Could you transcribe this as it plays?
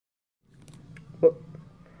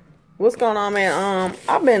What's going on, man?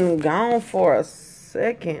 I've been gone for a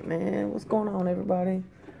second, man. What's going on, everybody?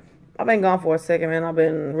 I've been gone for a second, man. I've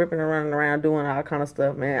been ripping and running around doing all kind of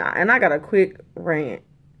stuff, man. And I got a quick rant.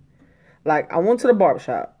 Like, I went to the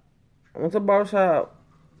barbershop.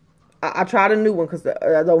 I tried a new one because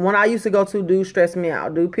the one I used to go to do stress me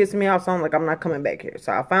out. Do piss me off, so I'm like, I'm not coming back here.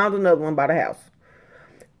 So I found another one by the house.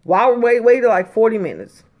 While we waited like 40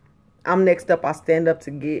 minutes. I'm next up. I stand up to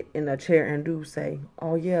get in a chair and do say,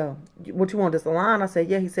 oh, yeah, what you want, this line? I said,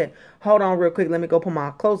 yeah. He said, hold on real quick. Let me go put my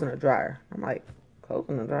clothes in the dryer. I'm like, clothes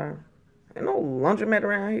in the dryer? Ain't no laundromat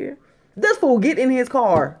around here. This fool get in his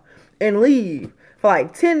car and leave for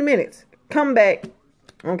like 10 minutes. Come back.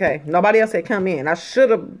 Okay, nobody else said come in. I should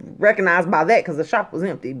have recognized by that because the shop was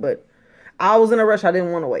empty. But I was in a rush. I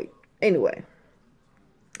didn't want to wait. Anyway,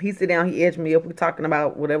 he sit down. He edged me up. We talking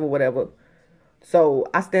about whatever. So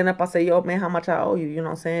I stand up, I say, yo, man, how much I owe you? You know what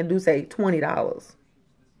I'm saying? Do say $20.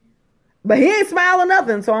 But he ain't smiling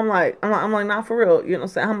nothing. So I'm like, nah, for real. You know what I'm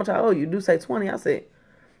saying? How much I owe you? Do say 20. I said,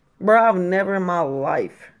 bro, I've never in my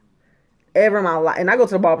life, and I go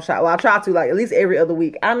to the barbershop. Well, I try to, like, at least every other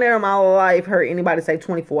week. I never in my life heard anybody say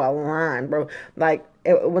 24 a line, bro. Like,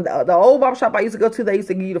 when the old barbershop I used to go to, they used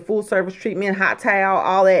to give you the full service treatment, hot towel,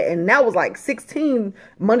 all that. And that was like 16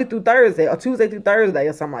 Monday through Thursday or Tuesday through Thursday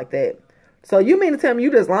or something like that. So you mean to tell me you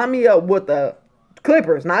just line me up with the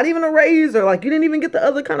clippers, not even a razor? Like, you didn't even get the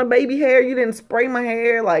other kind of baby hair. You didn't spray my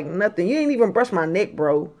hair, like nothing. You didn't even brush my neck,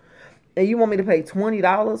 bro. And you want me to pay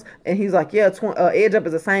 $20? And he's like, yeah, edge up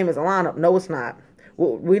is the same as a lineup. No, it's not.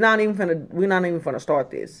 Well, we're not even finna start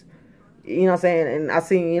this. You know what I'm saying? And I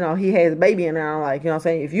seen, he has a baby in there. I'm like, you know what I'm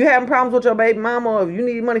saying? If you having problems with your baby mama, or if you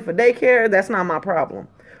need money for daycare, that's not my problem.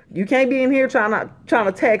 You can't be in here trying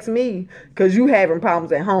to tax me because you having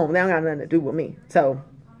problems at home. They don't got nothing to do with me. So,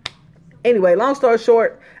 anyway, long story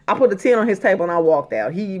short, I put the 10 on his table and I walked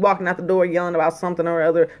out. He walking out the door yelling about something or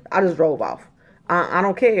other. I just drove off. I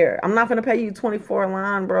don't care. I'm not going to pay you 24 a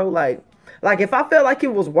line, bro. Like if I felt like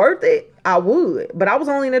it was worth it, I would. But I was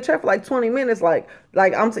only in the chair for like 20 minutes. You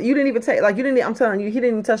didn't even take, I'm telling you, he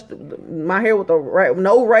didn't touch my hair with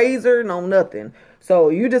no razor, no nothing. So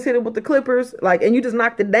you just hit it with the clippers, and you just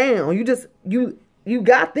knocked it down. You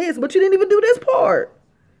got this, but you didn't even do this part.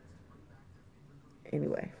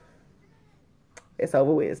 Anyway, it's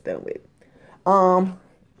over with. It's done with.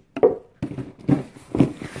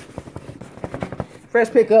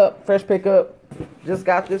 Fresh pickup. Just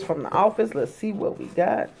got this from the office. Let's see what we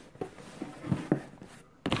got.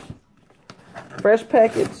 Fresh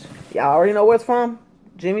package. Y'all already know where it's from.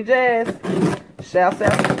 Jimmy Jazz. Shouts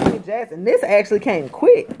out to Jimmy Jazz. And this actually came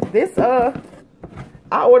quick.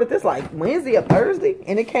 I ordered this like Wednesday or Thursday.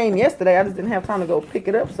 And it came yesterday. I just didn't have time to go pick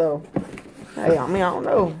it up. So, hey, I don't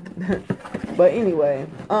know. But anyway.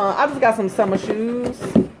 I just got some summer shoes.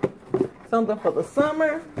 Something for the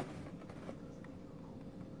summer.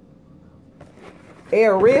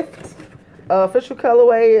 Air Rift. Official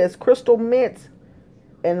colorway is crystal mint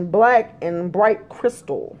and black and bright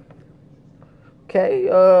crystal. Okay.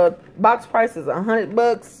 Box price is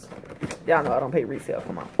 $100. Y'all know I don't pay resale.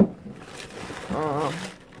 Come on.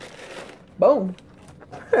 Boom.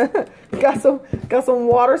 got some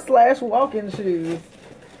water / walking shoes.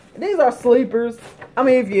 These are sleepers. I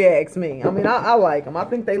mean, if you ask me. I mean, I like them. I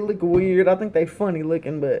think they look weird. I think they funny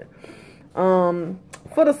looking, but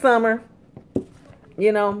for the summer.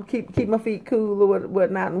 Keep my feet cool or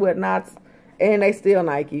whatnots. And they still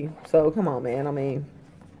Nike. So, come on, man. I mean,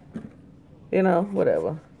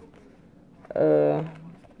 whatever.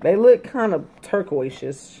 They look kind of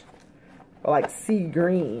turquoise-ish. Or like sea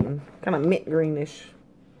green. Kind of mint greenish.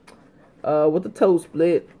 With the toe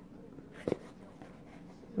split.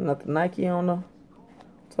 Got the Nike on the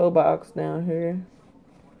toe box down here.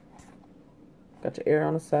 Got your air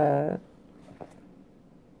on the side.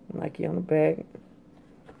 Nike on the back.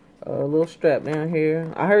 A little strap down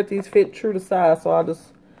here. I heard these fit true to size, so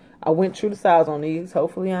I went true to size on these.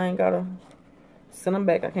 Hopefully I ain't gotta send them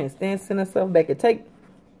back. I can't stand sending stuff back. It take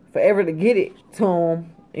forever to get it to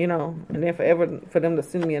them, and then forever for them to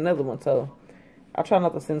send me another one. So I try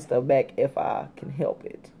not to send stuff back if I can help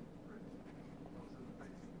it.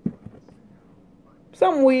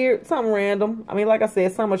 Something weird, something random. I mean, like I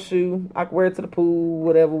said, summer shoe. I can wear it to the pool,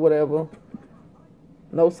 whatever.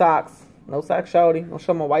 No socks. No sock shorty. Don't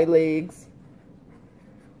show my white legs.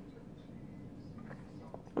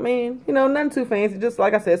 I mean, nothing too fancy. Just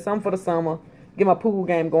like I said, something for the summer. Get my pool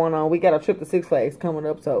game going on. We got a trip to Six Flags coming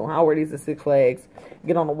up, so I'll wear these at Six Flags.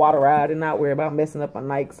 Get on the water ride and not worry about messing up my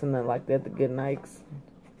Nikes and nothing like that. The good Nikes.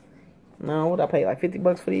 No, what I pay like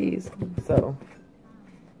 $50 for these. So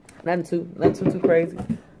nothing too crazy.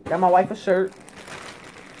 Got my wife a shirt.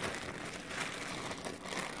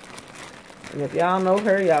 And if y'all know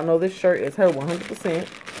her, y'all know this shirt is her 100%.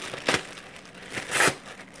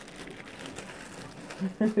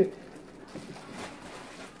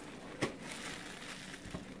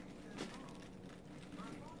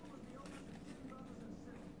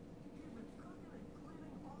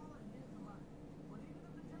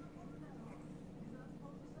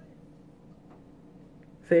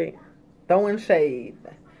 See, throwing shade.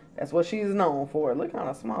 That's what she's known for. Look kind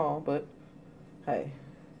of small, but hey.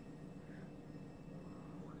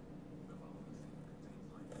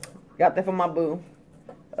 Got that for my boo.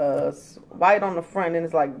 It's white on the front and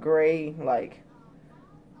it's like gray, like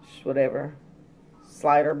whatever.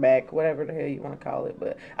 Slider back, whatever the hell you want to call it.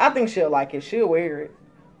 But I think she'll like it. She'll wear it.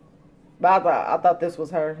 But I thought this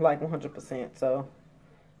was her like 100%. So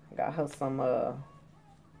I got her some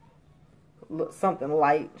something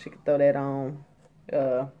light. She could throw that on.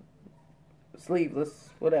 Sleeveless,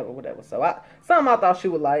 whatever. So something I thought she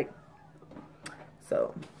would like.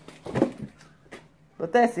 So,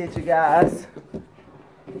 but that's it, you guys.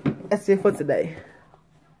 That's it for today.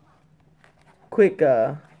 Quick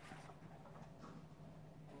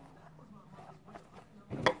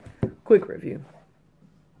review.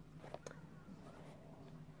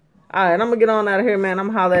 Alright, I'm gonna get on out of here, man. I'm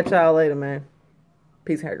gonna holler at y'all later, man.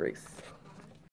 Peace, hair grease.